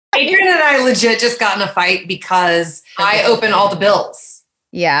Adrian and I legit just got in a fight because I open all the bills.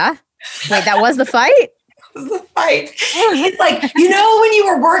 Yeah. Wait, that was the fight? Was the fight. He's like, when you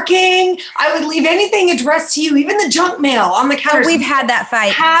were working, I would leave anything addressed to you, even the junk mail on the counter. We've had that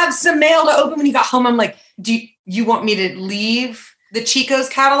fight. Have some mail to open when you got home. I'm like, do you want me to leave the Chico's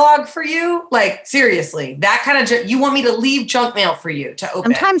catalog for you? Like, seriously, that kind of, you want me to leave junk mail for you to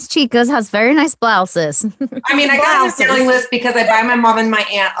open? Sometimes Chico's has very nice blouses. I mean, I got a mailing list because I buy my mom and my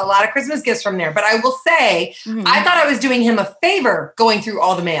aunt a lot of Christmas gifts from there. But I will say, I thought I was doing him a favor going through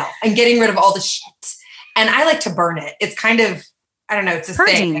all the mail and getting rid of all the shit. And I like to burn it. It's kind of, I don't know, it's a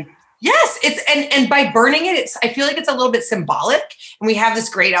thing. Yes, it's and by burning it, I feel like it's a little bit symbolic. And we have this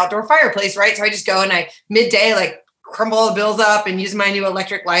great outdoor fireplace, right? So I just go and I midday crumble all the bills up and use my new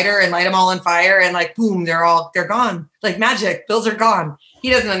electric lighter and light them all on fire and boom, they're gone. Like magic, bills are gone. He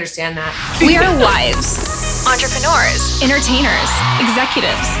doesn't understand that. We are wives, entrepreneurs, entertainers,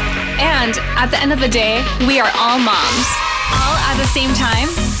 executives, and at the end of the day, we are all moms. All at the same time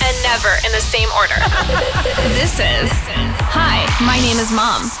and never in the same order. This is Hi, My Name is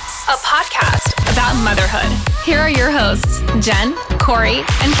Mom, a podcast about motherhood. Here are your hosts, Jen, Corey,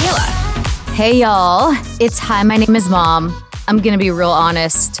 and Kayla. Hey, y'all. It's Hi, My Name is Mom. I'm going to be real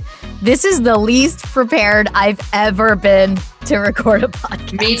honest. This is the least prepared I've ever been to record a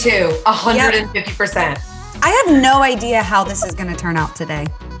podcast. Me too. 150%. I have no idea how this is going to turn out today.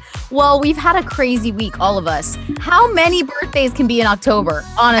 Well, we've had a crazy week, all of us. How many birthdays can be in October?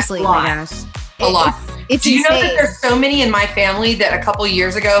 Honestly. A lot. A lot. It's Do you insane. know that there's so many in my family that a couple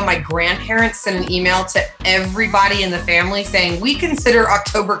years ago, my grandparents sent an email to everybody in the family saying, we consider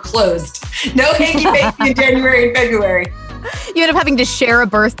October closed. No hanky-panky in January and February. You end up having to share a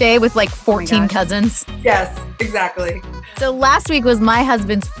birthday with 14 cousins. Yes, exactly. So last week was my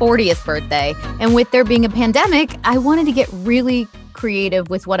husband's 40th birthday. And with there being a pandemic, I wanted to get really creative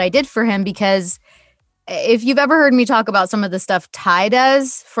with what I did for him, because if you've ever heard me talk about some of the stuff Ty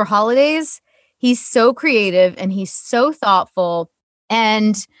does for holidays, he's so creative and he's so thoughtful,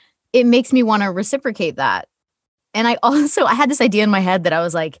 and it makes me want to reciprocate that. And I had this idea in my head that I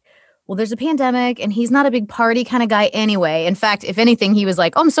was like, well, there's a pandemic and he's not a big party kind of guy anyway. In fact, if anything, he was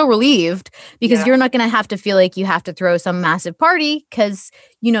like, oh, I'm so relieved because you're not going to have to feel like you have to throw some massive party because,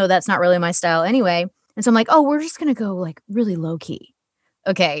 that's not really my style anyway. And so I'm like, oh, we're just going to go really low key.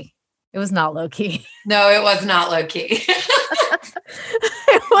 Okay. It was not low key. No, it was not low key.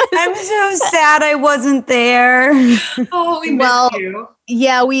 I'm so sad I wasn't there. Oh, we missed you.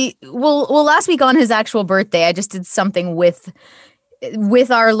 Yeah, last week on his actual birthday, I just did something with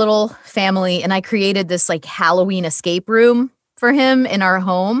our little family, and I created this Halloween escape room for him in our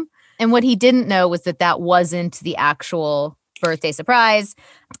home. And what he didn't know was that wasn't the actual birthday surprise.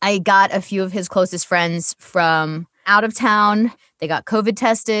 I got a few of his closest friends from out of town. They got COVID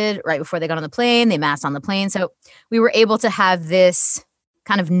tested right before they got on the plane. They masked on the plane. So we were able to have this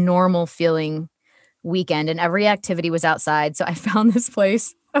kind of normal feeling weekend, and every activity was outside. So I found this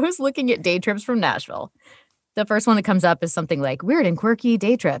place. I was looking at day trips from Nashville. The first one that comes up is something like weird and quirky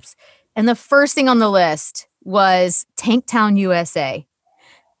day trips. And the first thing on the list was Tanktown, USA.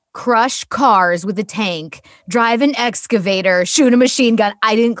 Crush cars with a tank, drive an excavator, shoot a machine gun.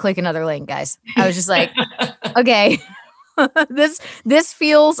 I didn't click another link, guys. I was just like, okay, this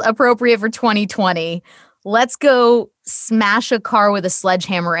feels appropriate for 2020. Let's go smash a car with a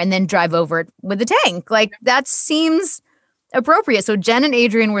sledgehammer and then drive over it with a tank. That seems appropriate. So Jen and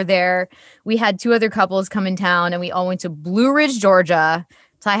Adrian were there. We had two other couples come in town and we all went to Blue Ridge, Georgia.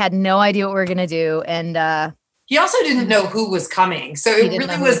 So I had no idea what we were going to do. And, he also didn't know who was coming. So it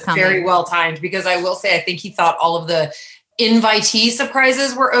really was very well timed, because I will say, I think he thought all of the invitee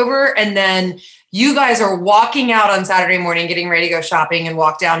surprises were over. And then you guys are walking out on Saturday morning, getting ready to go shopping, and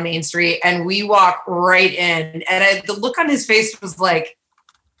walk down Main Street. And we walk right in. And the look on his face was like,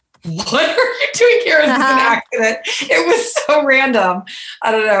 what are you doing here? Is this an accident? It was so random.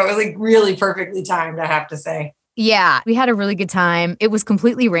 I don't know. It was really perfectly timed, I have to say. Yeah, we had a really good time. It was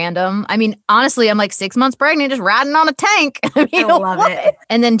completely random. I mean, honestly, I'm 6 months pregnant, just riding on a tank. I love it.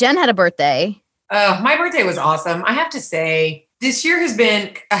 And then Jen had a birthday. Oh, my birthday was awesome. I have to say, this year has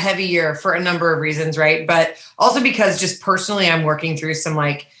been a heavy year for a number of reasons, right? But also because just personally, I'm working through some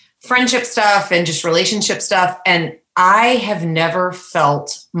friendship stuff and just relationship stuff. And I have never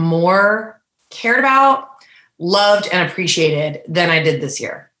felt more cared about, loved, and appreciated than I did this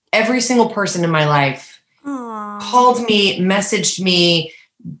year. Every single person in my life called me, messaged me,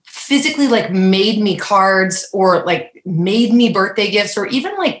 physically made me cards, or made me birthday gifts, or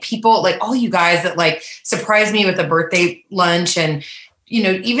even people all you guys that surprised me with a birthday lunch and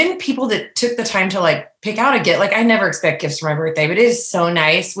even people that took the time to like pick out a gift, like I never expect gifts for my birthday, but it is so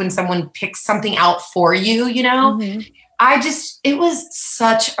nice when someone picks something out for you, Mm-hmm. It was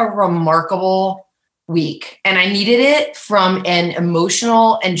such a remarkable week, and I needed it from an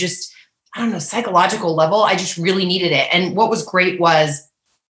emotional and just, I don't know, psychological level. I just really needed it. And what was great was,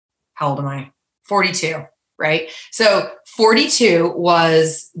 how old am I? 42, right? So 42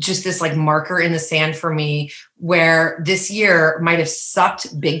 was just this like marker in the sand for me, where this year might have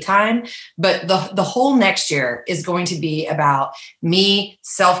sucked big time, but the whole next year is going to be about me,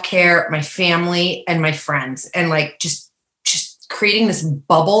 self-care, my family, and my friends, and like just creating this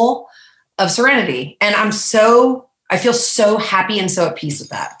bubble of serenity. And I feel so happy and so at peace with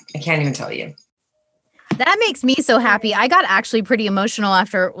that. I can't even tell you. That makes me so happy. I got actually pretty emotional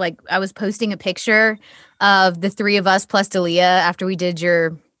after, like, I was posting a picture of the three of us plus Dalia after we did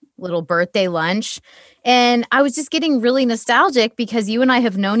your little birthday lunch. And I was just getting really nostalgic because you and I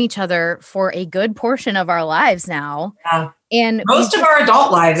have known each other for a good portion of our lives now. Yeah. And most of our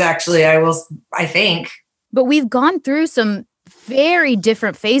adult lives, actually, I think. But we've gone through some very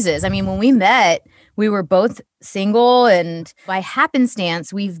different phases. I mean, when we met, we were both single, and by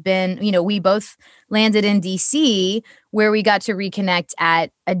happenstance, we've been, we both landed in DC, where we got to reconnect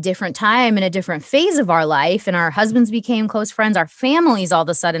at a different time in a different phase of our life. And our husbands became close friends. Our families all of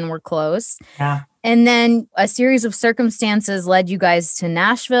a sudden were close. Yeah. And then a series of circumstances led you guys to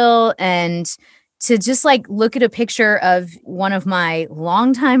Nashville, and to just like look at a picture of one of my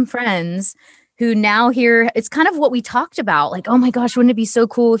longtime friends who now here, it's kind of what we talked about. Like, oh my gosh, wouldn't it be so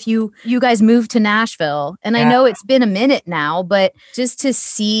cool if you guys moved to Nashville? And I know it's been a minute now, but just to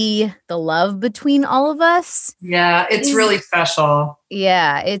see the love between all of us. Yeah, it's really special.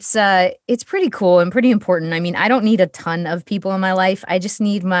 Yeah, it's pretty cool and pretty important. I mean, I don't need a ton of people in my life. I just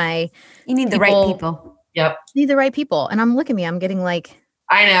need You need the right people. Yep. Need the right people. And look at me, I'm getting like,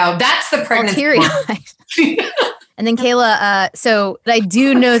 I know. That's the pregnancy. And then Kayla, so I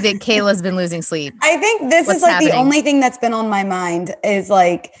do know that Kayla's been losing sleep. I think this is like the only thing that's been on my mind is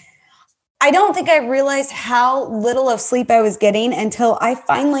like, I don't think I realized how little of sleep I was getting until I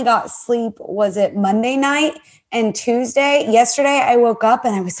finally got sleep. Was it Monday night and Tuesday? Yesterday, I woke up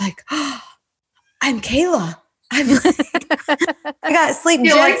and I was like, oh, I'm Kayla. I'm like, I got sleep.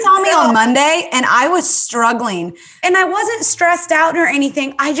 Jen saw me on Monday and I was struggling, and I wasn't stressed out or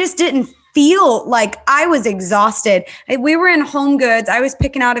anything. I just didn't feel like I was exhausted. We were in Home Goods. I was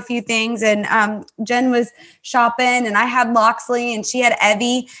picking out a few things, and Jen was shopping, and I had Loxley and she had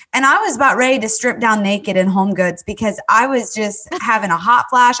Evie, and I was about ready to strip down naked in Home Goods because I was just having a hot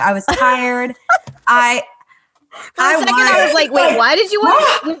flash. I was tired. I was like, wait, why did you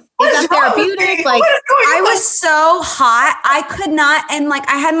want is that therapeutic? Like, I was so hot. I could not. And like,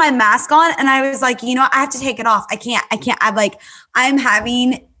 I had my mask on and I was like, I have to take it off. I can't. I'm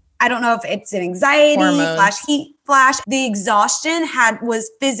having, I don't know if it's an anxiety / heat flash. The exhaustion was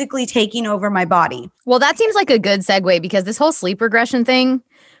physically taking over my body. Well, that seems like a good segue because this whole sleep regression thing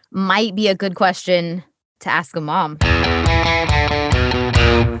might be a good question to ask a mom.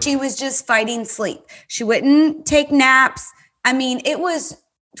 She was just fighting sleep. She wouldn't take naps. I mean, it was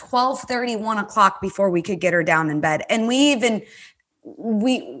 12:30, 1 o'clock before we could get her down in bed. And we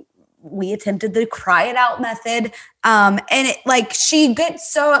attempted the cry it out method. And it like, she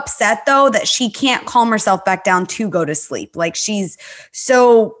gets so upset though, that she can't calm herself back down to go to sleep. Like she's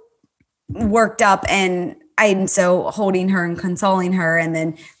so worked up, and I'm so holding her and consoling her and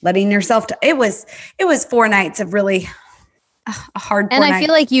then letting herself it was 4 nights of really a hard. And I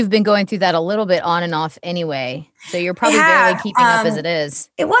feel like you've been going through that a little bit on and off anyway. So you're probably barely keeping up as it is.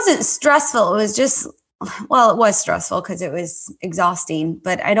 It wasn't stressful. It was just, well, it was stressful because it was exhausting,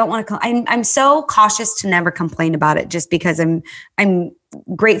 but I don't want to, I'm so cautious to never complain about it just because I'm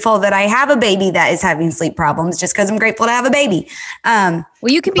grateful that I have a baby that is having sleep problems, just because I'm grateful to have a baby. Well,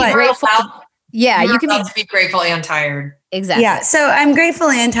 you can be grateful. Yeah, you can be grateful and tired. Exactly. Yeah. So I'm grateful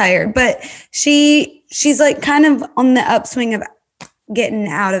and tired, but she's like kind of on the upswing of getting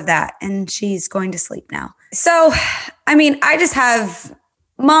out of that, and she's going to sleep now. So, I mean, I just have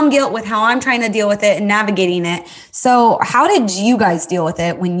mom guilt with how I'm trying to deal with it and navigating it. So how did you guys deal with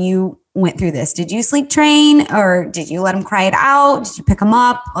it when you went through this? Did you sleep train, or did you let them cry it out? Did you pick them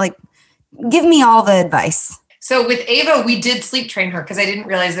up? Like, give me all the advice. So with Ava, we did sleep train her because I didn't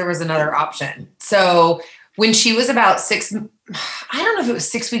realize there was another option. So when she was about I don't know if it was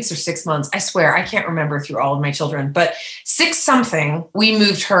 6 weeks or 6 months. I swear, I can't remember through all of my children, but 6 something, we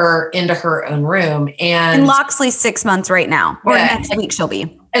moved her into her own room. And Loxley's 6 months right now, or next week she'll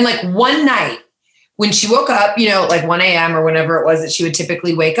be. And like one night when she woke up, like 1 a.m. or whenever it was that she would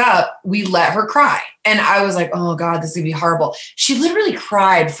typically wake up, we let her cry. And I was like, oh God, this is gonna be horrible. She literally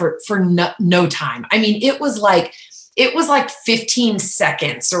cried for no time. I mean, it was like 15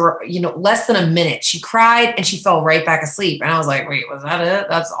 seconds or, less than a minute. She cried and she fell right back asleep. And I was like, wait, was that it?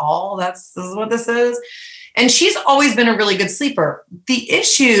 That's all? This is what this is? And she's always been a really good sleeper. The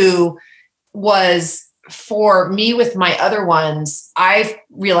issue was, for me with my other ones, I've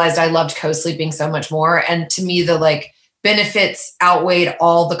realized I loved co-sleeping so much more. And to me, the benefits outweighed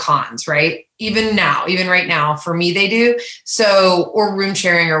all the cons, right? Even right now, for me, they do. So, or room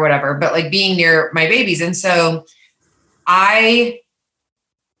sharing or whatever, but being near my babies. And so I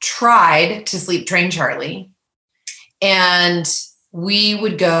tried to sleep train Charlie, and we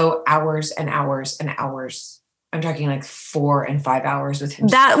would go hours and hours and hours. I'm talking 4 and 5 hours with him.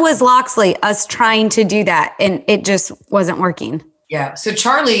 That was Loxley, us trying to do that, and it just wasn't working. Yeah. So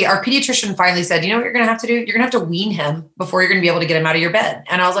Charlie, our pediatrician, finally said, you know what you're going to have to do? You're going to have to wean him before you're going to be able to get him out of your bed.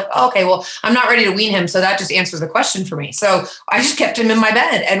 And I was like, oh, okay, well, I'm not ready to wean him. So that just answers the question for me. So I just kept him in my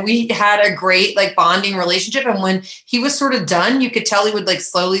bed, and we had a great bonding relationship. And when he was sort of done, you could tell he would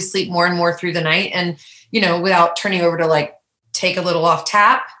slowly sleep more and more through the night. And, without turning over to take a little off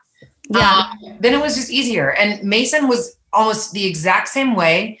tap. Yeah. Then it was just easier. And Mason was almost the exact same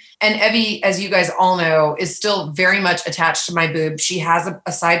way. And Evie, as you guys all know, is still very much attached to my boob. She has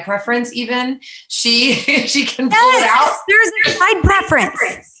a side preference even. She can pull it out. There's a side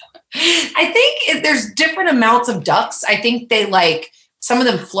preference. I think there's different amounts of ducts. I think they some of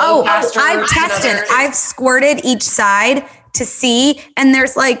them flow faster. I've tested. I've squirted each side to see. And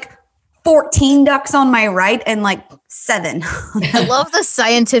there's 14 ducts on my right and 7. I love the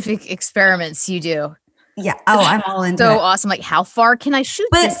scientific experiments you do. Yeah. Oh, I'm all into so it. Awesome. How far can I shoot?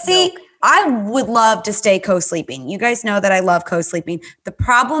 But see, I would love to stay co-sleeping. You guys know that I love co-sleeping. The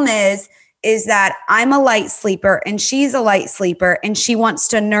problem is that I'm a light sleeper and she's a light sleeper, and she wants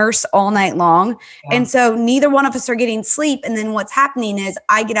to nurse all night long. Yeah. And so neither one of us are getting sleep. And then what's happening is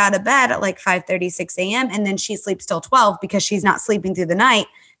I get out of bed at 5:30, 6 a.m. and then she sleeps till 12 because she's not sleeping through the night,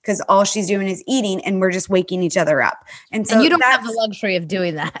 because all she's doing is eating, and we're just waking each other up. And so you don't have the luxury of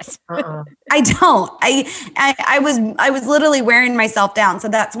doing that. I don't. I was literally wearing myself down. So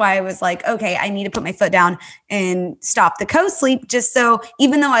that's why I was like, okay, I need to put my foot down and stop the co-sleep, just so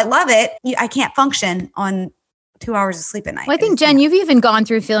even though I love it, I can't function on 2 hours of sleep at night. Well, I think, Jen, you've even gone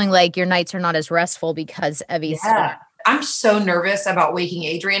through feeling like your nights are not as restful because Evie's. Yeah. I'm so nervous about waking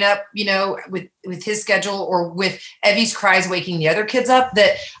Adrian up, with his schedule, or with Evie's cries waking the other kids up,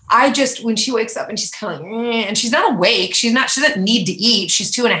 that when she wakes up and she's kind of and she's not awake, she doesn't need to eat.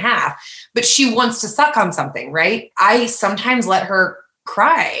 She's 2.5, but she wants to suck on something, right? I sometimes let her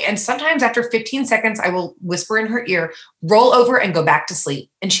cry. And sometimes after 15 seconds, I will whisper in her ear, roll over and go back to sleep.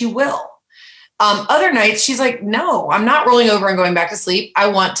 And she will. Other nights, she's like, no, I'm not rolling over and going back to sleep. I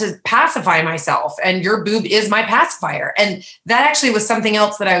want to pacify myself, and your boob is my pacifier. And that actually was something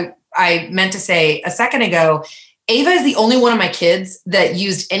else that I meant to say a second ago. Ava is the only one of my kids that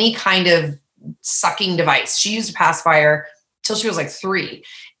used any kind of sucking device. She used a pacifier till she was 3.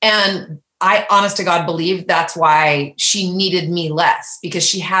 And I, honest to God, believe that's why she needed me less, because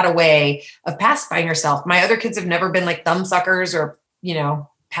she had a way of pacifying herself. My other kids have never been thumb suckers or,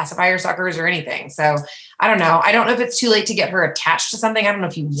 pacifier suckers or anything. So I don't know. I don't know if it's too late to get her attached to something. I don't know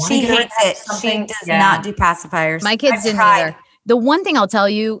if you want to get her attached to something. She does not do pacifiers. My kids didn't either. The one thing I'll tell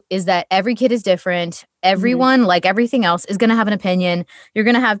you is that every kid is different. Everyone, like everything else, is going to have an opinion. You're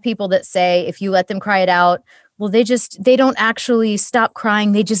going to have people that say, if you let them cry it out, well, they don't actually stop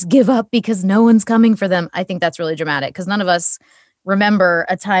crying. They just give up because no one's coming for them. I think that's really dramatic, because none of us remember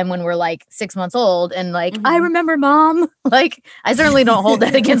a time when we're 6 months old and I remember mom. I certainly don't hold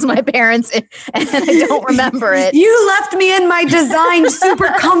that against my parents, and I don't remember it. You left me in my design super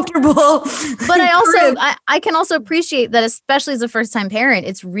comfortable. But I can also appreciate that, especially as a first time parent,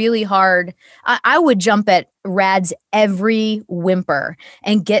 it's really hard. I would jump at Rad's every whimper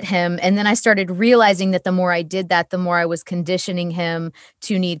and get him. And then I started realizing that the more I did that, the more I was conditioning him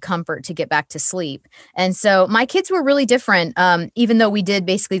to need comfort to get back to sleep. And so my kids were really different. Even though we did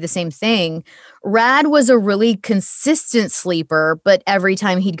basically the same thing, Rad was a really consistent sleeper, but every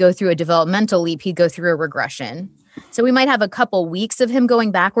time he'd go through a developmental leap, he'd go through a regression. So we might have a couple weeks of him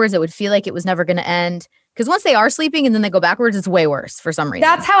going backwards. It would feel like it was never going to end. Because once they are sleeping and then they go backwards, it's way worse for some reason.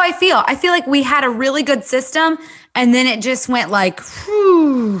 That's how I feel. I feel like we had a really good system, and then it just went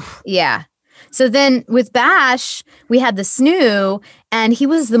whew. Yeah. So then with Bash, we had the snoo, and he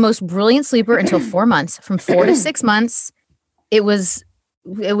was the most brilliant sleeper until 4 months. From 4 to 6 months, it was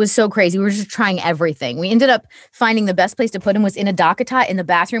so crazy. We were just trying everything. We ended up finding the best place to put him was in a DockATot in the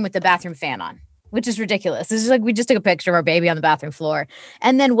bathroom with the bathroom fan on. which is ridiculous. This is like, we just took a picture of our baby on the bathroom floor.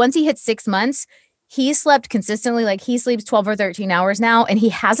 And then once he hit 6 months, he slept consistently. Like he sleeps 12 or 13 hours now. And he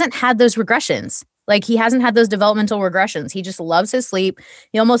hasn't had those regressions. Like he hasn't had those developmental regressions. He just loves his sleep.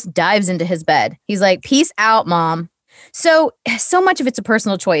 He almost dives into his bed. He's like, peace out, mom. So much of it's a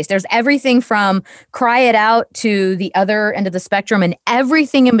personal choice. There's everything from cry it out to the other end of the spectrum and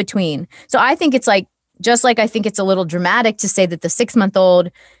everything in between. So I think it's like, just like I think it's a little dramatic to say that the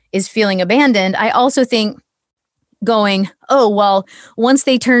 6-month-old is feeling abandoned. I also think going, oh, well, once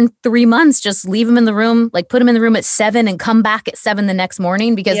they turn 3 months, just leave them in the room, like put them in the room at 7 and come back at 7 the next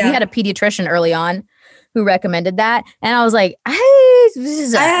morning, because we had a pediatrician early on who recommended that. And I was like, I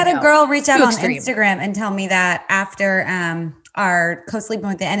had a girl reach out on Instagram and tell me that after our Co-Sleeping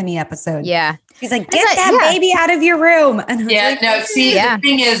with the Enemy episode. Yeah. She's like, get that baby out of your room. And the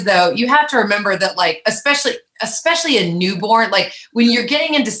thing is though, you have to remember that like, especially a newborn, like when you're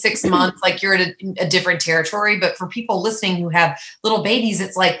getting into 6 months, like you're at a different territory. But for people listening who have little babies,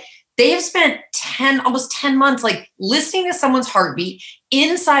 it's like they have spent almost 10 months, like listening to someone's heartbeat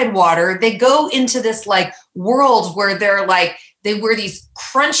inside water. They go into this like world where they're like, they wear these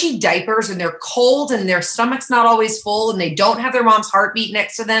crunchy diapers and they're cold and their stomach's not always full and they don't have their mom's heartbeat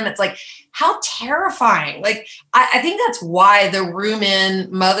next to them. It's like, how terrifying. Like, I think that's why the room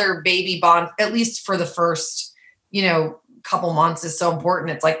in mother baby bond, at least for the first, couple months, is so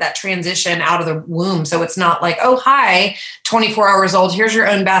important. It's like that transition out of the womb. So it's not like, oh, hi, 24 hours old, here's your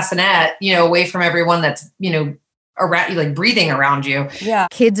own bassinet, away from everyone that's, around you, like breathing around you. Yeah.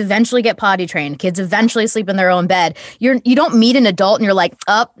 Kids eventually get potty trained. Kids eventually sleep in their own bed. You don't meet an adult and you're like,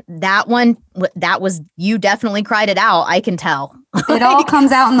 that was, you definitely cried it out. I can tell. It all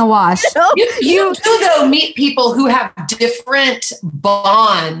comes out in the wash. You do though meet people who have different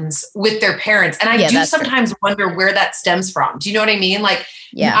bonds with their parents. And I do sometimes wonder where that stems from. Do you know what I mean? Like,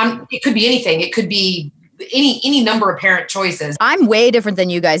 it could be anything. It could be any number of parent choices. I'm way different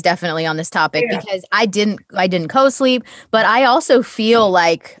than you guys definitely on this topic because I didn't co-sleep, but I also feel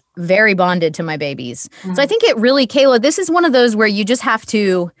like very bonded to my babies. Mm-hmm. So I think it really, Kayla, this is one of those where you just have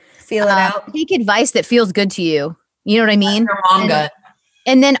to feel it out. Take advice that feels good to you. You know what I mean? Your mom gut.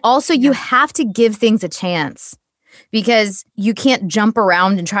 And then also you have to give things a chance, because you can't jump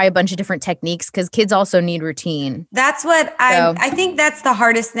around and try a bunch of different techniques, because kids also need routine. That's what I think that's the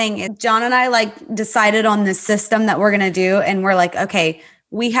hardest thing. John and I like decided on this system that we're going to do. And we're like, okay,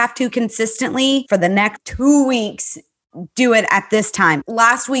 we have to consistently for the next 2 weeks do it at this time.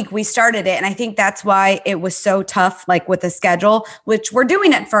 Last week we started it. And I think that's why it was so tough, like with the schedule, which we're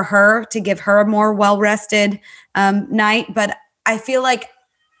doing it for her to give her a more well-rested night. But I feel like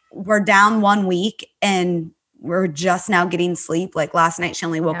we're down 1 week and we're just now getting sleep. Like last night, she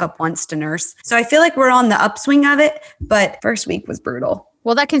only woke up once to nurse. So I feel like we're on the upswing of it, but first week was brutal.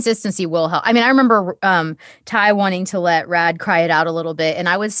 Well, that consistency will help. I mean, I remember Ty wanting to let Rad cry it out a little bit, and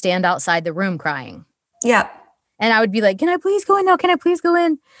I would stand outside the room crying. Yeah. And I would be like, can I please go in now? Can I please go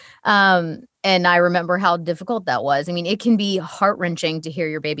in? And I remember how difficult that was. I mean, it can be heart-wrenching to hear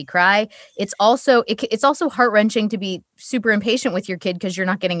your baby cry. It's also heart-wrenching to be super impatient with your kid because you're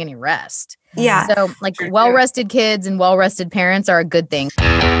not getting any rest. Yeah. So like well-rested kids and well-rested parents are a good thing. So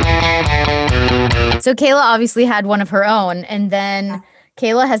Kayla obviously had one of her own. And then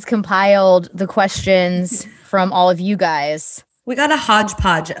Kayla has compiled the questions from all of you guys. We got a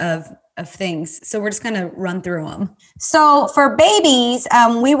hodgepodge of things. So we're just going to run through them. So for babies,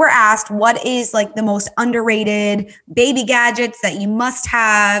 we were asked what is like the most underrated baby gadgets that you must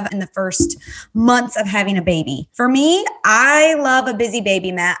have in the first months of having a baby. For me, I love a busy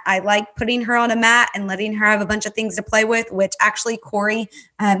baby mat. I like putting her on a mat and letting her have a bunch of things to play with, which actually, Corey,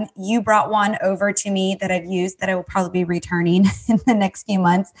 you brought one over to me that I've used that I will probably be returning in the next few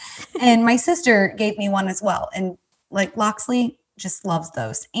months. And my sister gave me one as well. And like Loxley just loves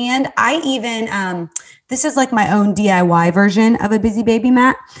those. And I even, this is like my own DIY version of a busy baby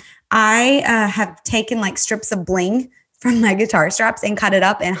mat. I have taken like strips of bling from my guitar straps and cut it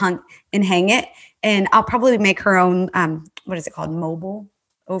up and hang it. And I'll probably make her own, what is it called? Mobile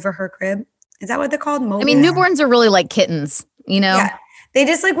over her crib. Is that what they're called? Mobile? I mean, newborns are really like kittens, you know? Yeah. They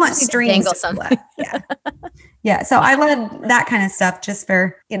just like want strings. Yeah. Yeah. So I love that kind of stuff just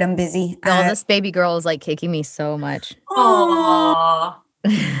for get them busy. This baby girl is like kicking me so much. Aww.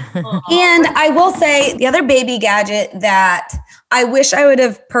 And I will say the other baby gadget that I wish I would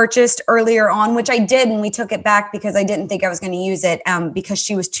have purchased earlier on, which I did, and we took it back because I didn't think I was going to use it because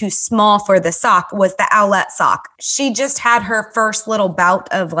she was too small for the sock, was the Owlette sock. She just had her first little bout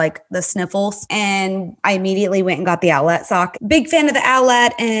of like the sniffles, and I immediately went and got the Owlette sock. Big fan of the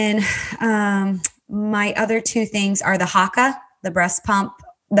Owlette. And my other two things are the Haakaa, the breast pump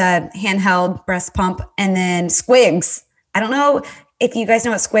the handheld breast pump, and then Squigs. I don't know if you guys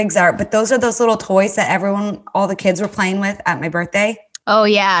know what Squigs are, but those are those little toys that all the kids were playing with at my birthday. Oh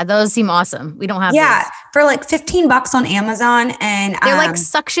yeah, those seem awesome. We don't have those. For like $15 on Amazon, and they're like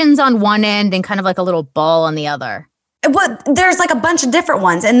suctions on one end and kind of like a little ball on the other. Well, there's like a bunch of different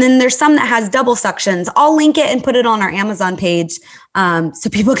ones, and then there's some that has double suctions. I'll link it and put it on our Amazon page, so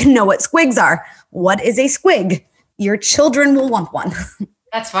people can know what Squigs are. What is a Squig? Your children will want one.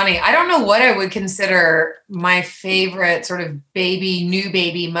 That's funny. I don't know what I would consider my favorite sort of new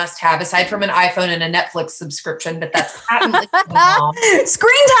baby must have, aside from an iPhone and a Netflix subscription, but that's patently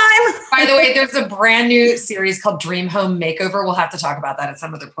screen time. By the way, there's a brand new series called Dream Home Makeover. We'll have to talk about that at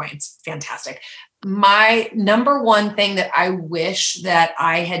some other point. It's fantastic. My number one thing that I wish that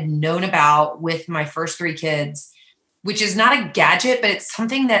I had known about with my first 3 kids, which is not a gadget, but it's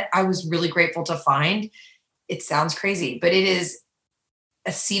something that I was really grateful to find. It sounds crazy, but it is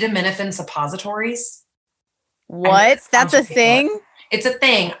acetaminophen suppositories. What? That's a thing? It's a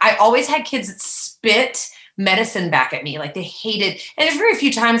thing. I always had kids that spit medicine back at me. Like they hated, and there's very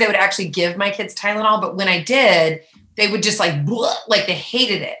few times I would actually give my kids Tylenol, but when I did, they would just like they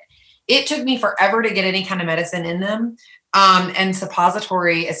hated it. It took me forever to get any kind of medicine in them. And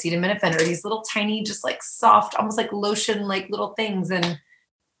suppository acetaminophen are these little tiny, just like soft, almost like lotion, like little things. And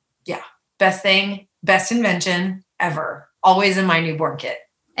yeah, best invention ever. Always in my newborn kit.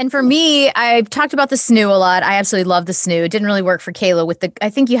 And for me, I've talked about the snoo a lot. I absolutely love the snoo. It didn't really work for Kayla I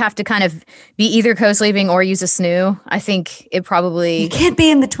think you have to kind of be either co-sleeping or use a snoo. I think it probably... You can't be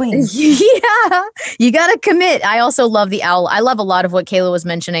in between. Yeah, you got to commit. I also love the owl. I love a lot of what Kayla was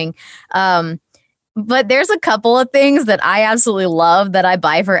mentioning. But there's a couple of things that I absolutely love that I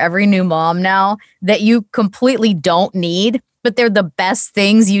buy for every new mom now that you completely don't need, but they're the best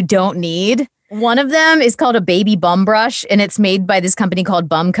things you don't need. One of them is called a baby bum brush, and it's made by this company called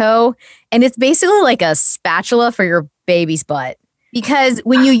Bumco. And it's basically like a spatula for your baby's butt. Because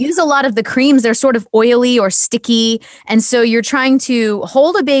when you use a lot of the creams, they're sort of oily or sticky. And so you're trying to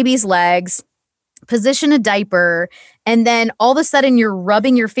hold a baby's legs, position a diaper, and then all of a sudden you're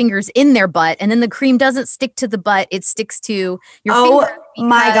rubbing your fingers in their butt. And then the cream doesn't stick to the butt. It sticks to your finger. Oh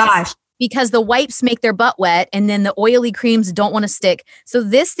my gosh. Because the wipes make their butt wet and then the oily creams don't want to stick. So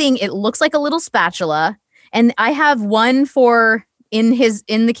this thing, it looks like a little spatula. And I have one in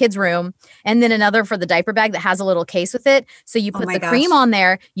the kid's room and then another for the diaper bag that has a little case with it. So you put the cream on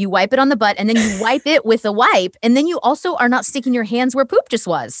there, you wipe it on the butt, and then you wipe it with a wipe. And then you also are not sticking your hands where poop just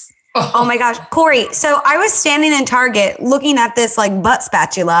was. Oh my gosh. Corey, so I was standing in Target looking at this like butt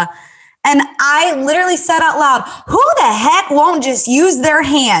spatula. And I literally said out loud, who the heck won't just use their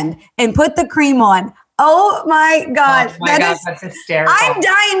hand and put the cream on? Oh my gosh. That's hysterical. I'm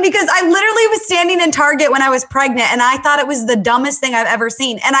dying because I literally was standing in Target when I was pregnant and I thought it was the dumbest thing I've ever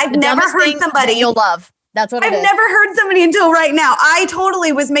seen. And I've never heard somebody you'll love. That's what I've never heard somebody until right now. I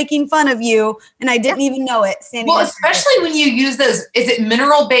totally was making fun of you and I didn't even know it. Well, especially when you use those, is it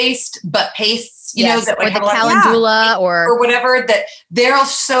mineral-based butt pastes? You know, that or the calendula or whatever, that they're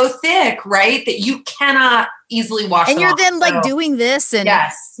so thick, right? That you cannot easily wash them. And you're then like doing this and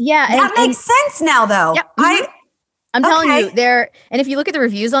yeah. That makes sense now though. Yep. I'm telling you, and if you look at the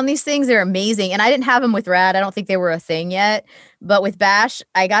reviews on these things, they're amazing. And I didn't have them with Rad. I don't think they were a thing yet. But with Bash,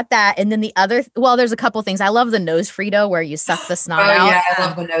 I got that. And then the other, there's a couple things. I love the nose Frito where you suck the snot out. Yeah, I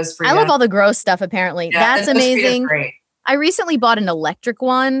love the nose Frito. I love all the gross stuff, apparently. Yeah, that's amazing. Great. I recently bought an electric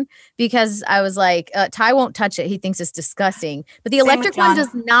one because I was like, Ty won't touch it. He thinks it's disgusting. But the electric one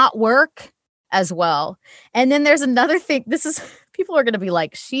does not work as well. And then there's another thing. People are going to be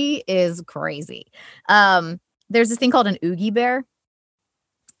like, she is crazy. There's this thing called an Oogie Bear,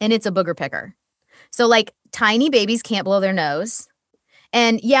 and it's a booger picker. So like tiny babies can't blow their nose.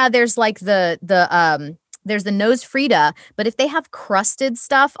 And yeah, there's like there's the nose Frida, but if they have crusted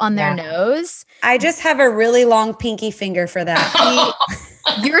stuff on their nose. I just have a really long pinky finger for that.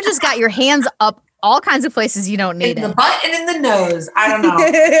 You're just got your hands up all kinds of places you don't need in the butt and in the nose. I don't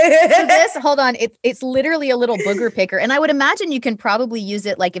know. So hold on. It's literally a little booger picker. And I would imagine you can probably use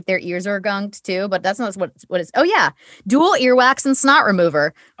it like if their ears are gunked too, but that's not what it's. Oh yeah. Dual earwax and snot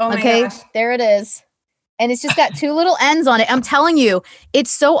remover. Oh my gosh. There it is. And it's just got 2 little ends on it. I'm telling you,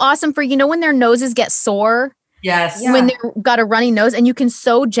 it's so awesome for, when their noses get sore. Yes. When they've got a runny nose, and you can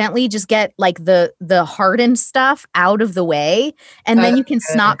so gently just get like the hardened stuff out of the way. And then you can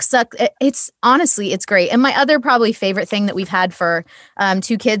snot suck. It's great. And my other probably favorite thing that we've had for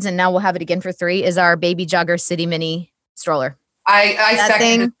 2 kids, and now we'll have it again for 3, is our Baby Jogger City Mini stroller. I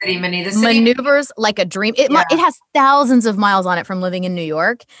second the City Mini. The City maneuvers like a dream. It has thousands of miles on it from living in New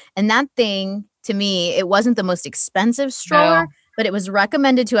York. And that thing, to me, it wasn't the most expensive stroller, but it was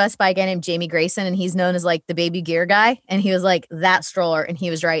recommended to us by a guy named Jamie Grayson, and he's known as like the baby gear guy. And he was like, that stroller. And he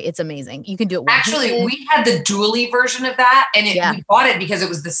was right. It's amazing. You can do it. Actually, we had the dually version of that, and we bought it because it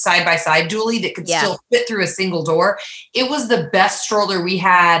was the side-by-side dually that could still fit through a single door. It was the best stroller we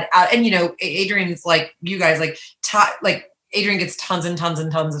had. And, you know, Adrian's like, you guys, Adrian gets tons and tons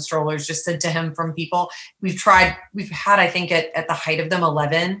and tons of strollers just sent to him from people. We've had, I think at the height of them,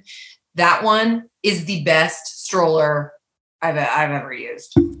 11. That one is the best stroller I've ever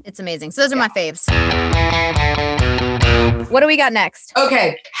used. It's amazing. So those are my faves. What do we got next?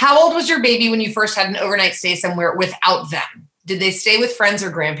 Okay. How old was your baby when you first had an overnight stay somewhere without them? Did they stay with friends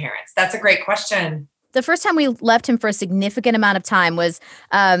or grandparents? That's a great question. The first time we left him for a significant amount of time was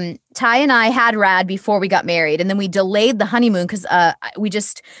Ty and I had Rad before we got married. And then we delayed the honeymoon because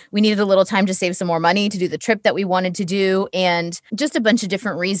we needed a little time to save some more money to do the trip that we wanted to do and just a bunch of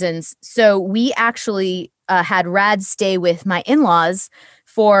different reasons. So we actually had Rad stay with my in-laws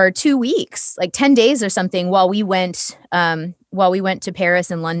for 2 weeks, like 10 days or something while we went to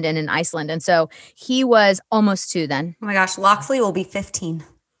Paris and London and Iceland. And so he was almost 2 then. Oh my gosh, Loxley will be 15.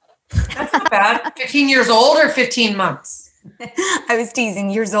 That's not bad. 15 years old or 15 months? I was teasing,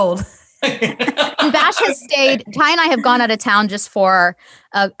 years old. And Bash has stayed, Ty and I have gone out of town just for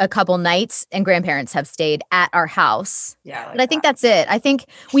a couple nights, and grandparents have stayed at our house. Yeah. But I think that's it. I think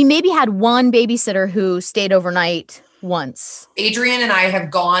we maybe had one babysitter who stayed overnight once. Adrian and I have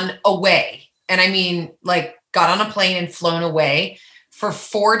gone away. And I mean, like, got on a plane and flown away for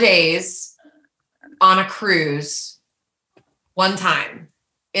 4 days on a cruise one time.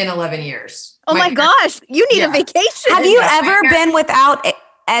 In 11 years. Oh my gosh, you need a vacation. Have you ever been without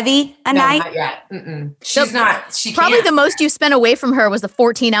Evie a night? Not yet. Mm-mm. She's not. She probably can't. The most you spent away from her was the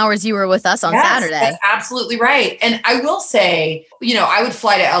 14 hours you were with us on Saturday. That's absolutely right. And I will say, you know, I would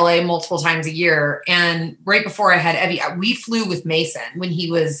fly to LA multiple times a year. And right before I had Evie, we flew with Mason when he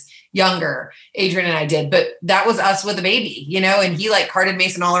was younger. Adrian and I did, but that was us with a baby, you know, and he like carted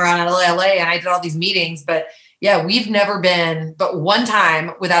Mason all around LA and I did all these meetings, but yeah, we've never been, but one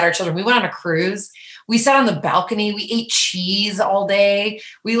time without our children. We went on a cruise. We sat on the balcony. We ate cheese all day.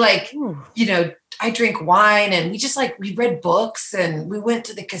 We you know, I drink wine and we read books and we went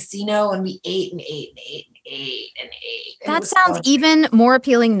to the casino and we ate and ate and ate and ate and ate. And that sounds fun. Even more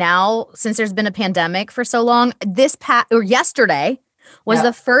appealing now since there's been a pandemic for so long. Yesterday was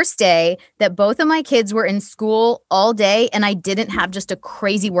the first day that both of my kids were in school all day and I didn't have just a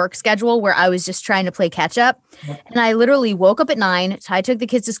crazy work schedule where I was just trying to play catch up. And I literally woke up at 9. I took the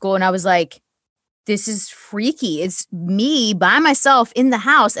kids to school and I was like, this is freaky. It's me by myself in the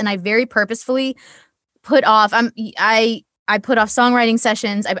house. And I very purposefully put off, I put off songwriting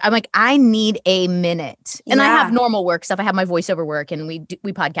sessions. I'm like, I need a minute. And I have normal work stuff. I have my voiceover work and we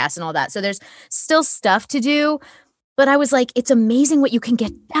podcast and all that. So there's still stuff to do. But I was like, it's amazing what you can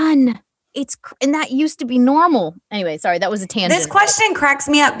get done. And that used to be normal. Anyway, sorry, that was a tangent. This question cracks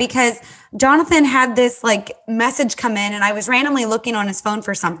me up because Jonathan had this like message come in and I was randomly looking on his phone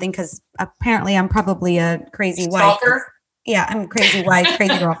for something because apparently I'm probably a crazy wife. Yeah, I'm a crazy wife,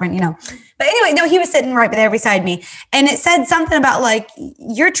 crazy girlfriend, you know. But anyway, no, he was sitting right there beside me. And it said something about like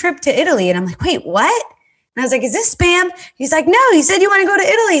your trip to Italy. And I'm like, wait, what? And I was like, is this spam? He's like, no, you said you want to go to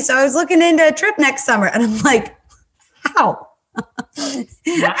Italy. So I was looking into a trip next summer. And I'm like, how? Nice.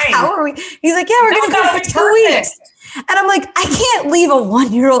 How are we? He's like, yeah, we're going to go for 2 weeks. And I'm like, I can't leave a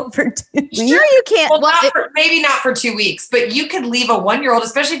 1-year-old for 2 weeks. Sure you can't. Well, maybe not for 2 weeks, but you could leave a 1-year-old,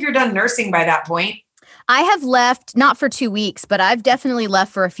 especially if you're done nursing by that point. I have left, not for 2 weeks, but I've definitely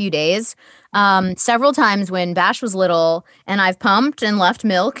left for a few days. Several times when Bash was little, and I've pumped and left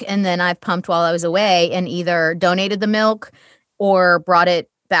milk, and then I've pumped while I was away and either donated the milk or brought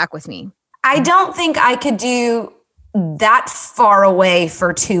it back with me. I don't think I could do that far away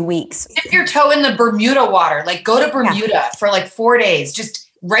for 2 weeks. If you're towing the Bermuda water, like go to Bermuda for like 4 days,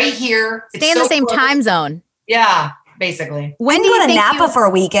 just right here. Stay in the same time zone. Yeah, basically. When do you go to Napa for a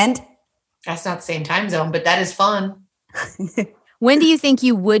weekend? That's not the same time zone, but that is fun. When do you think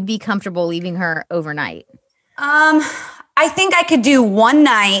you would be comfortable leaving her overnight? I think I could do one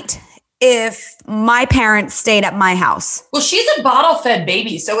night if my parents stayed at my house. Well, she's a bottle-fed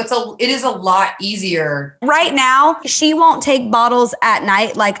baby, so it is a lot easier. Right now, she won't take bottles at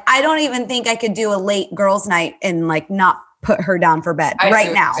night. Like, I don't even think I could do a late girls' night and like not put her down for bed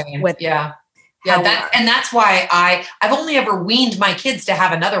right now. That's why I've only ever weaned my kids to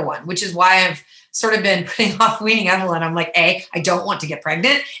have another one, which is why I've sort of been putting off weaning Evelyn. I'm like, A, I don't want to get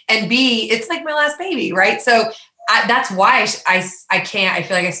pregnant, and B, it's like my last baby, right? So that's why I can't. I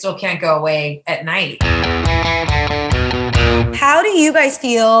feel like I still can't go away at night. How do you guys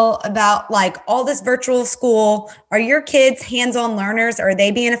feel about like all this virtual school? Are your kids hands-on learners? Are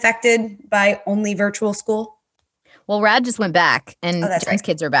they being affected by only virtual school? Well, Rad just went back and Jen's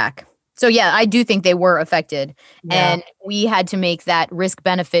kids are back. So yeah, I do think they were affected. Yeah. And we had to make that risk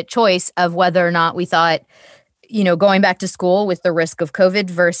benefit choice of whether or not we thought, going back to school with the risk of COVID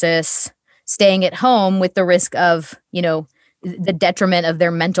versus staying at home with the risk of, the detriment of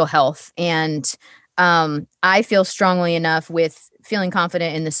their mental health. And I feel strongly enough with feeling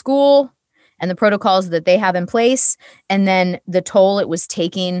confident in the school and the protocols that they have in place. And then the toll it was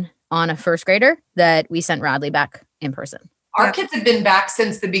taking on a first grader that we sent Radley back in person. Our kids have been back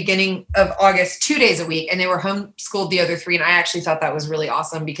since the beginning of August, 2 days a week, and they were homeschooled the other 3. And I actually thought that was really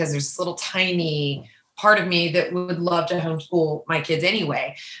awesome because there's this little tiny part of me that would love to homeschool my kids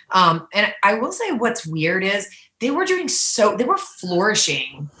anyway. And I will say what's weird is they were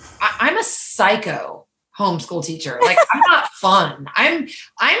flourishing. I'm a psycho homeschool teacher. Like, I'm not fun. I'm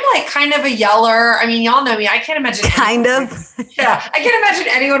like kind of a yeller. I mean, y'all know me. I can't imagine. Yeah. I can't imagine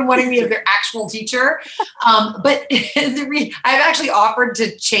anyone wanting me as their actual teacher. But I've actually offered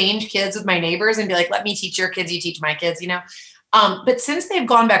to change kids with my neighbors and be like, let me teach your kids. You teach my kids, But since they've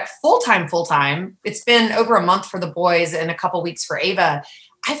gone back full-time, it's been over a month for the boys and a couple weeks for Ava.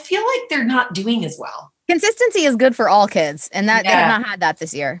 I feel like they're not doing as well. Consistency is good for all kids, and they have not had that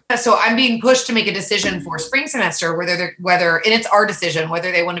this year. So I'm being pushed to make a decision for spring semester, and it's our decision,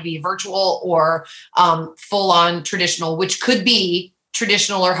 whether they want to be virtual or full on traditional, which could be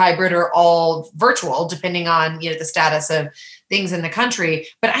traditional or hybrid or all virtual, depending on, the status of things in the country.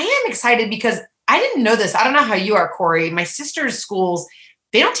 But I am excited because I didn't know this. I don't know how you are, Corey. My sister's schools,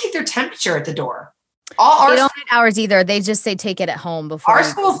 they don't take their temperature at the door. They don't take ours either. They just say take it at home before. Our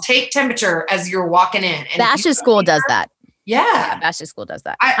schools take temperature as you're walking in. And Bash's school does that. Yeah. Bash's school does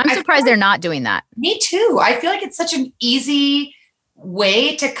that. I'm surprised they're not doing that. Me too. I feel like it's such an easy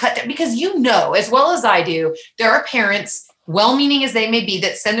way to cut that because as well as I do, there are parents, well-meaning as they may be,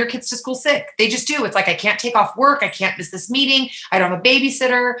 that send their kids to school sick. They just do. It's like, I can't take off work. I can't miss this meeting. I don't have a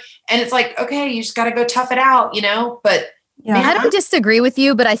babysitter. And it's like, okay, you just got to go tough it out, but yeah. I don't disagree with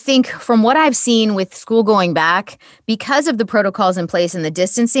you, but I think from what I've seen with school going back, because of the protocols in place and the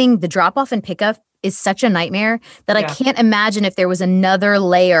distancing, the drop-off and pickup is such a nightmare that I can't imagine if there was another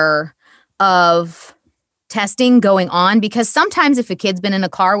layer of testing going on, because sometimes if a kid's been in a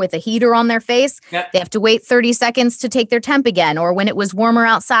car with a heater on their face, they have to wait 30 seconds to take their temp again, or when it was warmer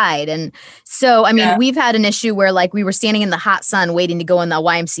outside. And so, we've had an issue where like we were standing in the hot sun waiting to go in the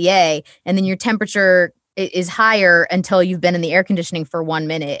YMCA, and then your temperature is higher until you've been in the air conditioning for 1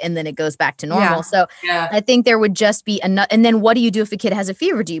 minute, and then it goes back to normal. Yeah. So I think there would just be enough. And then what do you do if a kid has a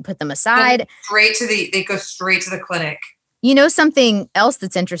fever? Do you put them aside? They go straight to the clinic. Something else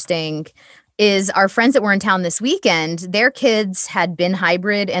that's interesting is our friends that were in town this weekend, their kids had been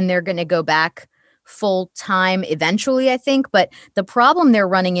hybrid and they're going to go back full time eventually, I think. But the problem they're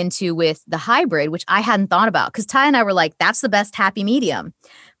running into with the hybrid, which I hadn't thought about, because Ty and I were like, that's the best happy medium.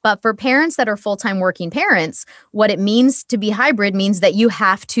 But for parents that are full-time working parents, what it means to be hybrid means that you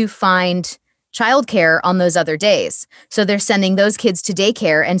have to find childcare on those other days. So they're sending those kids to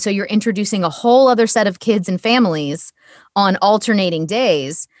daycare. And so you're introducing a whole other set of kids and families on alternating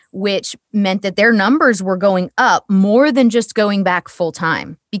days, which meant that their numbers were going up more than just going back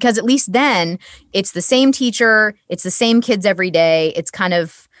full-time. Because at least then it's the same teacher, it's the same kids every day. It's kind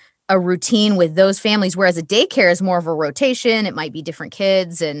of a routine with those families, whereas a daycare is more of a rotation. It might be different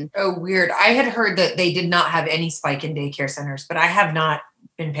kids. And weird. I had heard that they did not have any spike in daycare centers, but I have not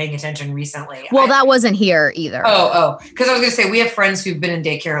been paying attention recently. Well, that wasn't here either. Oh, because I was going to say, we have friends who've been in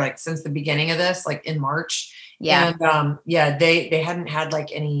daycare like since the beginning of this, like in March. Yeah. And they hadn't had like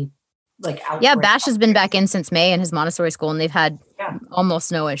any like outbreak. Yeah, Bash has been back in since May in his Montessori school, and they've had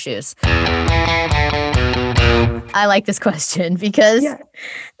almost no issues. I like this question because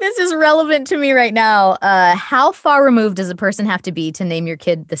this is relevant to me right now. How far removed does a person have to be to name your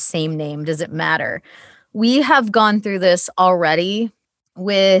kid the same name? Does it matter? We have gone through this already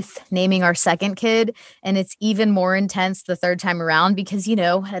with naming our second kid, and it's even more intense the third time around because,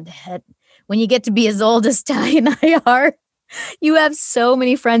 when you get to be as old as Ty and I are, you have so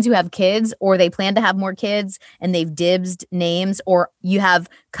many friends who have kids, or they plan to have more kids and they've dibsed names, or you have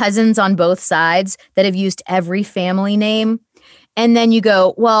cousins on both sides that have used every family name. And then you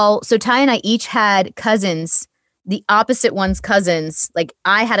go, well, so Ty and I each had cousins, the opposite one's cousins. Like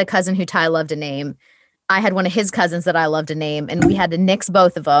I had a cousin who Ty loved to name. I had one of his cousins that I loved to name, and we had to nix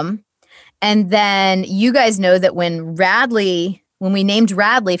both of them. And then you guys know that when we named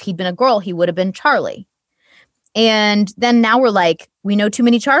Radley, if he'd been a girl, he would have been Charlie. And then now we're like, we know too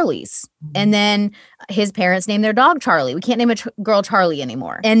many Charlies. And then his parents named their dog Charlie. We can't name a girl Charlie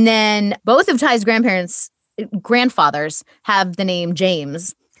anymore. And then both of Ty's grandfathers have the name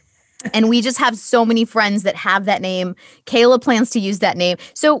James. And we just have so many friends that have that name. Kayla plans to use that name.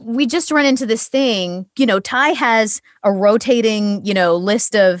 So we just run into this thing. You know, Ty has a rotating,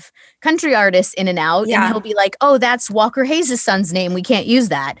 list of country artists in and out. Yeah. And he'll be like, oh, that's Walker Hayes' son's name. We can't use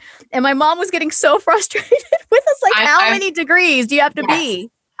that. And my mom was getting so frustrated with us. Like, how many degrees do you have to be?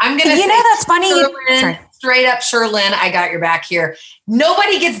 I'm going to say, that's funny. Straight up, Sherlyn, I got your back here.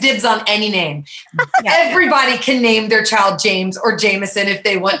 Nobody gets dibs on any name. Everybody can name their child James or Jameson if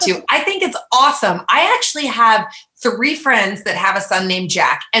they want to. I think it's awesome. I actually have 3 friends that have a son named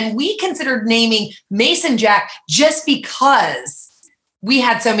Jack, and we considered naming Mason Jack just because we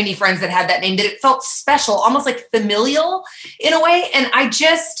had so many friends that had that name that it felt special, almost like familial in a way. And I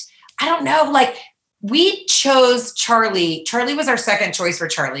don't know, like, we chose Charlie. Charlie was our second choice for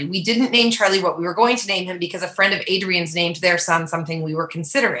Charlie. We didn't name Charlie what we were going to name him because a friend of Adrian's named their son something we were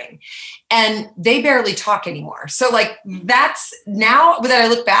considering. And they barely talk anymore. So like, that's now that I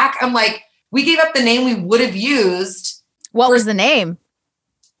look back, I'm like, we gave up the name we would have used. What was the name?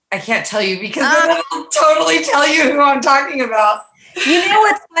 I can't tell you because I'll totally tell you who I'm talking about. You know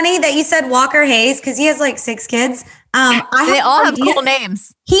what's funny that you said Walker Hayes because he has like 6 kids. They all have cool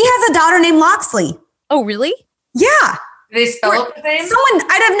names. He has a daughter named Loxley. Oh, really? Yeah. Do they spell it the same?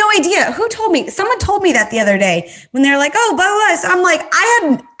 I have no idea. Who told me? Someone told me that the other day when they're like, oh, blah, blah, blah. So I'm like,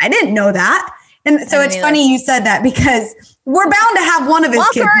 I didn't know that. And so it's funny you said that because we're bound to have one of his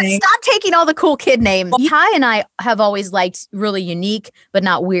kids names. Stop taking all the cool kid names. Ty and I have always liked really unique, but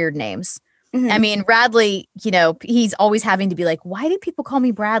not weird names. Mm-hmm. I mean, Bradley, he's always having to be like, why do people call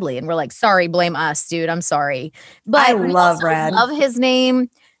me Bradley? And we're like, sorry, blame us, dude. I'm sorry. But I love Brad. Love his name.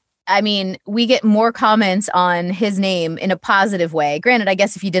 I mean, we get more comments on his name in a positive way. Granted, I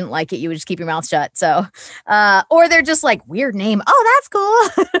guess if you didn't like it, you would just keep your mouth shut. So, or they're just like, weird name. Oh, that's cool.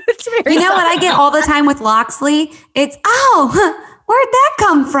 You know what I get all the time with Loxley? It's, where'd that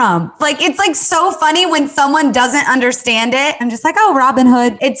come from? Like, it's like so funny when someone doesn't understand it. I'm just like, oh, Robin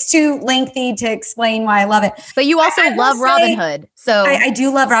Hood. It's too lengthy to explain why I love it. But you also love Robin Hood. So I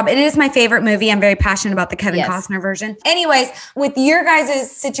do love Robin. It is my favorite movie. I'm very passionate about the Kevin Costner version. Anyways, with your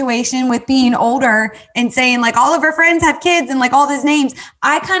guys' situation with being older and saying like all of our friends have kids and like all these names,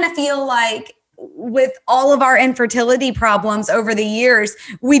 I kind of feel like with all of our infertility problems over the years,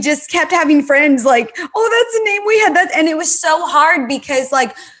 we just kept having friends like, oh, that's the name we had. And it was so hard because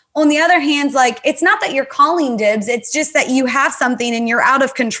like, on the other hand, like, it's not that you're calling dibs. It's just that you have something and you're out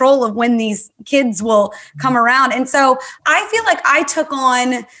of control of when these kids will come around. And so I feel like I took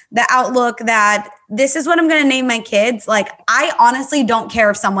on the outlook that this is what I'm going to name my kids. Like, I honestly don't care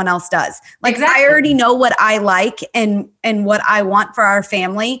if someone else does. Like, exactly. I already know what I like and what I want for our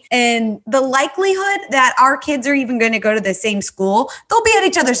family. And the likelihood that our kids are even going to go to the same school, they'll be at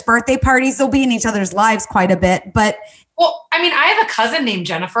each other's birthday parties. They'll be in each other's lives quite a bit. But well, I mean, I have a cousin named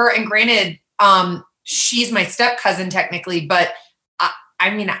Jennifer, and granted, she's my step cousin technically, but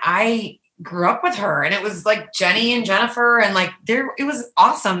I grew up with her, and it was like Jenny and Jennifer, and like it was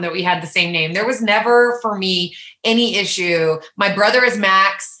awesome that we had the same name. There was never for me any issue. My brother is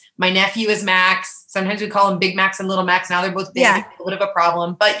Max. My nephew is Max. Sometimes we call him Big Max and Little Max. Now they're both big. Yeah. It's a little bit of a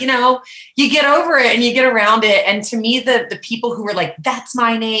problem, but you get over it and you get around it. And to me, the people who were like, that's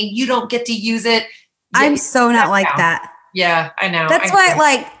my name, you don't get to use it. I'm so not like that. Yeah, I know. That's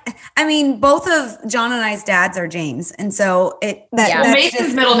why, both of John and I's dads are James. And so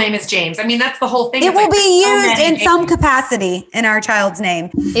Mason's middle name is James. I mean, that's the whole thing. It will be used in some capacity in our child's name.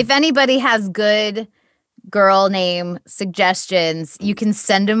 If anybody has good girl name suggestions, you can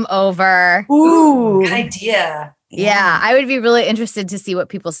send them over. Ooh, good idea. Yeah, I would be really interested to see what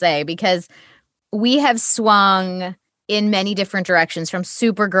people say because we have swung in many different directions from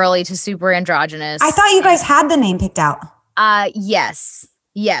super girly to super androgynous. I thought you guys had the name picked out. Yes,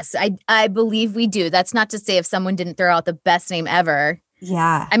 I believe we do. That's not to say if someone didn't throw out the best name ever.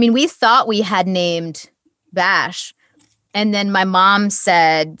 Yeah. I mean, we thought we had named Bash, and then my mom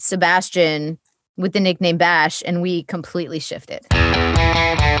said Sebastian with the nickname Bash, and we completely shifted.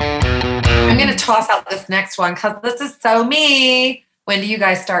 I'm going to toss out this next one because this is so me. When do you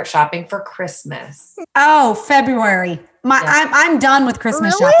guys start shopping for Christmas? Oh, February. I'm done with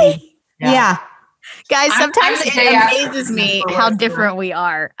Christmas shopping. Yeah. Guys, sometimes it amazes me how different we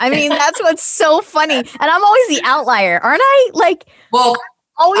are. I mean, that's what's so funny. And I'm always the outlier, aren't I? Like, well,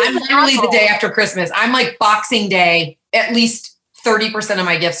 I'm literally the day after Christmas. I'm like Boxing Day. At least 30% of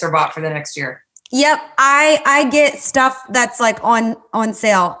my gifts are bought for the next year. Yep. I get stuff that's like on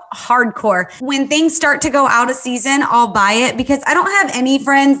sale, hardcore. When things start to go out of season, I'll buy it because I don't have any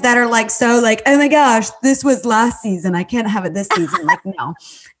friends that are like, so like, oh my gosh, this was last season, I can't have it this season. Like, no.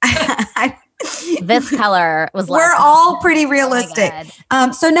 This color was last We're season. all pretty realistic.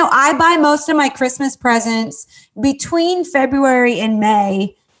 Oh so no, I buy most of my Christmas presents between February and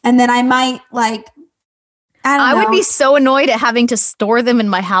May. And then I might like, I would be so annoyed at having to store them in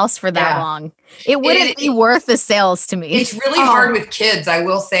my house for that long. It wouldn't be worth the sales to me. It's really hard with kids, I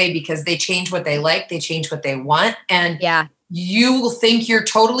will say, because they change what they like, they change what they want. And you will think you're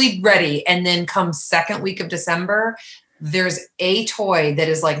totally ready. And then come second week of December, there's a toy that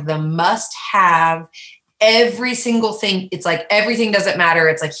is like the must have. Every single thing, it's like everything doesn't matter.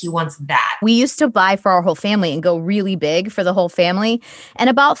 It's like he wants that. We used to buy for our whole family and go really big for the whole family. And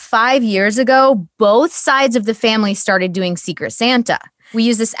about 5 years ago, both sides of the family started doing Secret Santa. We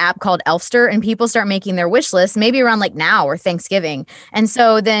use this app called Elfster, and people start making their wish list maybe around like now or Thanksgiving. And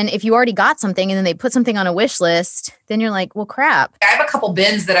so then if you already got something and then they put something on a wish list, then you're like, well, crap. I have a couple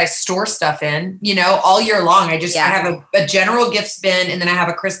bins that I store stuff in, all year long. I have a general gifts bin, and then I have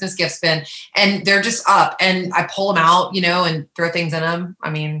a Christmas gifts bin, and they're just up, and I pull them out, and throw things in them. I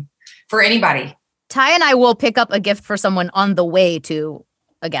mean, for anybody. Ty and I will pick up a gift for someone on the way to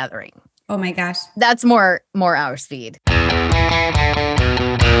a gathering. Oh my gosh. That's more our speed.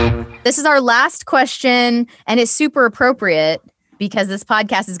 This is our last question, and it's super appropriate because this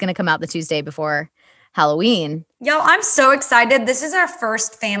podcast is going to come out the Tuesday before Halloween. Yo, I'm so excited. This is our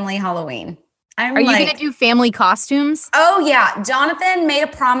first family Halloween. Are you going to do family costumes? Oh, yeah. Jonathan made a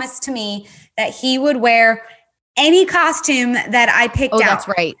promise to me that he would wear any costume that I picked out. Oh, that's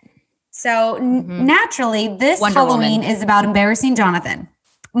right. So naturally, this Halloween is about embarrassing Jonathan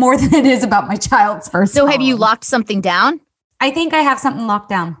more than it is about my child's first. So have you locked something down? I think I have something locked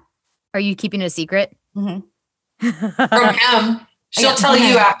down. Are you keeping it a secret? From him. She'll tell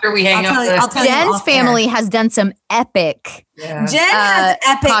you after we hang up. Jen's family has done some epic Jen has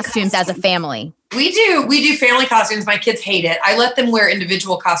epic costumes as a family. We do family costumes. My kids hate it. I let them wear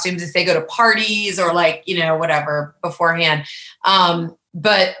individual costumes if they go to parties or like, whatever beforehand.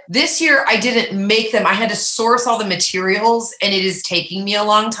 But this year I didn't make them. I had to source all the materials, and it is taking me a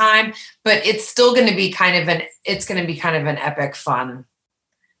long time, but it's still going to be kind of an epic fun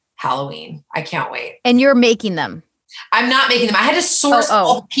Halloween. I can't wait. And you're making them. I'm not making them. I had to source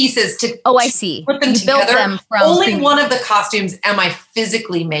all the pieces to I see. Put them together. Built them from only one of the costumes am I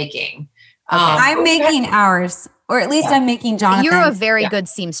physically making. I'm making ours, or at least I'm making Jonathan. You're a very good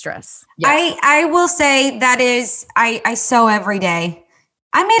seamstress. Yes. I will say that is, I sew every day.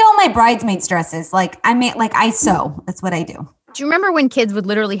 I made all my bridesmaids dresses. I sew. That's what I do. Do you remember when kids would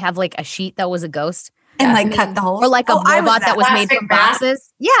literally have like a sheet that was a ghost? And cut the holes? Or like a robot that was made from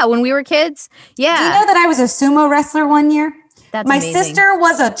boxes? Yeah, when we were kids. Yeah. Do you know that I was a sumo wrestler one year? That's My amazing. sister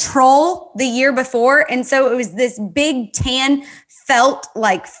was a troll the year before. And so it was this big tan felt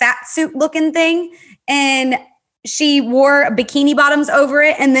like fat suit looking thing. And she wore bikini bottoms over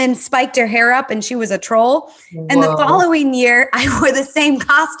it and then spiked her hair up, and she was a troll. Whoa. And the following year, I wore the same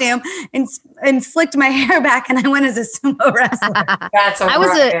costume and slicked my hair back, and I went as a sumo wrestler.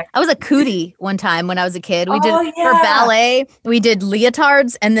 I was a cootie one time when I was a kid. We did for ballet. We did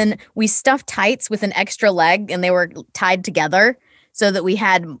leotards, and then we stuffed tights with an extra leg, and they were tied together so that we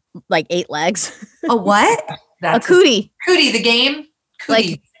had like 8 legs. A what? A cootie. Cootie, the game.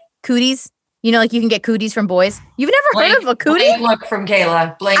 Cootie. Like cooties. Like you can get cooties from boys. You've never heard of a cootie? Blank look from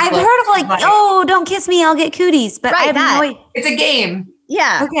Kayla. I've heard of don't kiss me, I'll get cooties. But I have no idea. It's a game.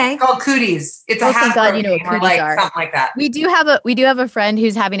 Yeah. Okay. It's called cooties. It's a thank God you know what cooties are. Something like that. We do have a friend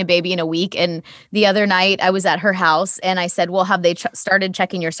who's having a baby in a week. And the other night I was at her house and I said, well, have they started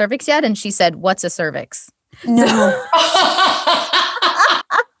checking your cervix yet? And she said, what's a cervix? No.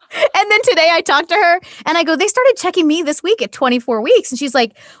 And then today I talked to her and I go, they started checking me this week at 24 weeks. And she's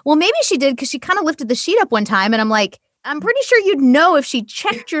like, well, maybe she did because she kind of lifted the sheet up one time. And I'm like, I'm pretty sure you'd know if she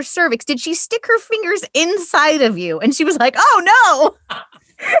checked your cervix. Did she stick her fingers inside of you? And she was like, oh, no.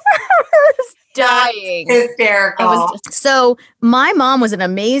 I was dying. Hysterical. So my mom was an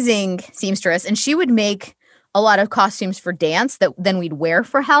amazing seamstress, and she would make a lot of costumes for dance that then we'd wear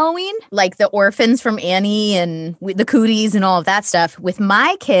for Halloween, like the orphans from Annie and the cooties and all of that stuff. With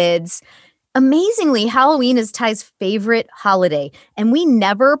my kids, amazingly, Halloween is Ty's favorite holiday, and we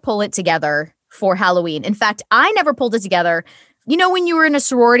never pull it together for Halloween. In fact, I never pulled it together. You know, when you were in a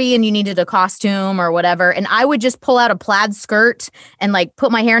sorority and you needed a costume or whatever, and I would just pull out a plaid skirt and like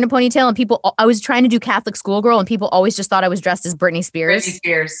put my hair in a ponytail, and I was trying to do Catholic schoolgirl, and people always just thought I was dressed as Britney Spears. Britney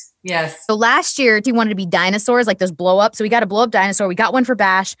Spears. Yes. So last year, he wanted to be dinosaurs, like those blow up. So we got a blow up dinosaur. We got one for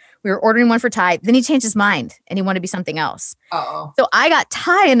Bash. We were ordering one for Ty. Then he changed his mind and he wanted to be something else. Uh-oh. So I got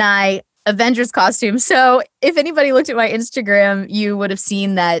Ty and I Avengers costumes. So if anybody looked at my Instagram, you would have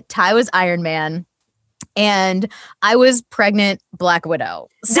seen that Ty was Iron Man and I was pregnant Black Widow.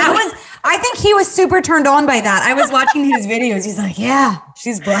 So I think he was super turned on by that. I was watching his videos. He's like, yeah,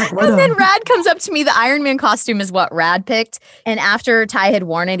 she's Black Widow. And then Rad comes up to me. The Iron Man costume is what Rad picked. And after Ty had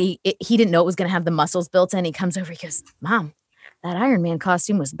worn it, he didn't know it was going to have the muscles built in. He comes over, he goes, Mom, that Iron Man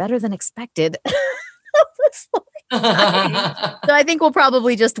costume was better than expected. So I think we'll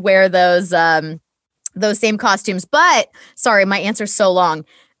probably just wear those same costumes. But sorry, my answer's so long.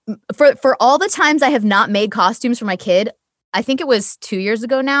 For all the times I have not made costumes for my kid, I think it was 2 years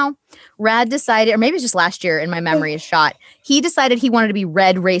ago now, Rad decided, or maybe it was just last year, and my memory is shot. He decided he wanted to be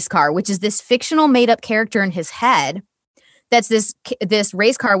Red Race Car, which is this fictional made up character in his head. That's this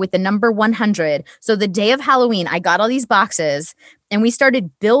race car with the number 100. So the day of Halloween, I got all these boxes and we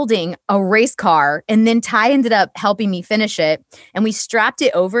started building a race car. And then Ty ended up helping me finish it. And we strapped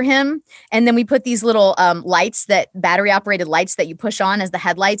it over him. And then we put these little lights, that battery operated lights that you push on as the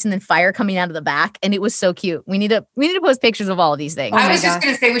headlights, and then fire coming out of the back. And it was so cute. We need to post pictures of all of these things. I was just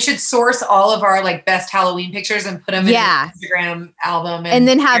going to say, we should source all of our like best Halloween pictures and put them in an Instagram album. And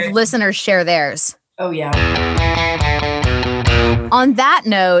then have listeners share theirs. Oh, yeah. On that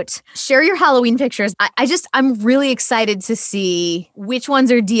note, share your Halloween pictures. I'm really excited to see which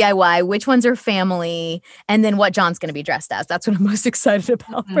ones are DIY, which ones are family, and then what John's going to be dressed as. That's what I'm most excited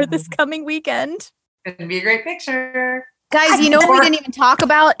about for this coming weekend. It's going to be a great picture. Guys, you know what we didn't even talk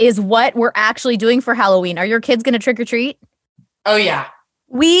about is what we're actually doing for Halloween. Are your kids going to trick or treat? Oh, yeah.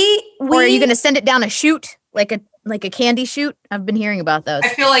 Or are you going to send it down a chute, like a candy chute? I've been hearing about those. I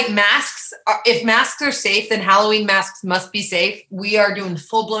feel like if masks are safe, then Halloween masks must be safe. We are doing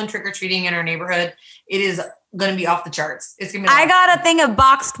full-blown trick-or-treating in our neighborhood. It is going to be off the charts. It's going to be I got a thing of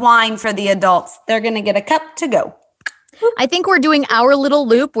boxed wine for the adults. They're going to get a cup to go. I think we're doing our little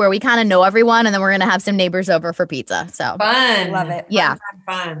loop where we kind of know everyone, and then we're going to have some neighbors over for pizza. So fun. Love it. Yeah.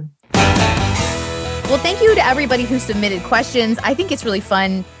 Fun. Well, thank you to everybody who submitted questions. I think it's really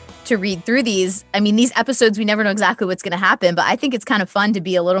fun to read through these. I mean, these episodes, we never know exactly what's going to happen, but I think it's kind of fun to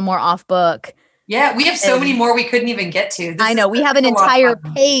be a little more off book. Yeah, we have so many more we couldn't even get to. I know. We have an entire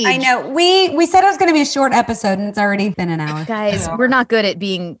page. I know. We said it was going to be a short episode, and it's already been an hour. Guys, we're not good at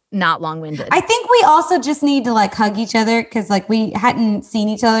being not long-winded. I think we also just need to like hug each other because like we hadn't seen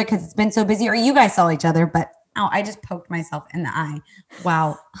each other because it's been so busy. Or you guys saw each other, but I just poked myself in the eye.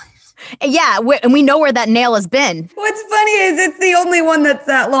 Wow. Yeah, and we know where that nail has been. What's funny is it's the only one that's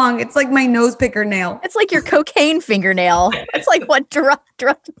that long. It's like my nose picker nail. It's like your cocaine fingernail. It's like what drug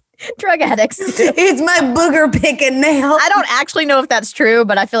addicts do. It's my booger picking nail. I don't actually know if that's true,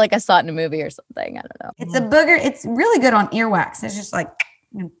 but I feel like I saw it in a movie or something. I don't know. It's a booger. It's really good on earwax. It's just like.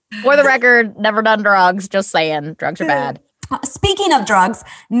 For the record, never done drugs. Just saying, drugs are bad. Speaking of drugs,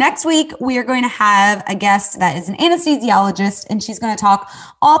 next week we are going to have a guest that is an anesthesiologist, and she's going to talk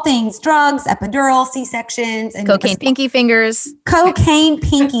all things drugs, epidural, C-sections, and cocaine pinky fingers. Cocaine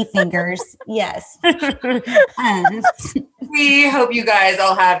pinky fingers. Yes. We hope you guys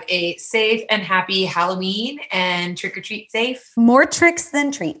all have a safe and happy Halloween and trick or treat safe. More tricks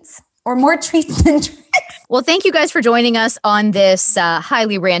than treats. Or more treats than tricks. Well, thank you guys for joining us on this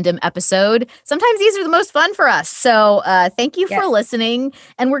highly random episode. Sometimes these are the most fun for us. So thank you for listening.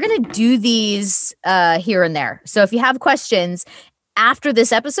 And we're going to do these here and there. So if you have questions after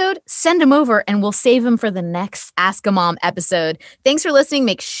this episode, send them over and we'll save them for the next Ask a Mom episode. Thanks for listening.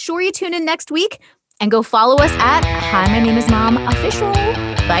 Make sure you tune in next week and go follow us at Hi, My Name is Mom Official.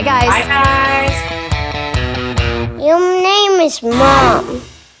 Bye, guys. Bye, guys. Your name is Mom.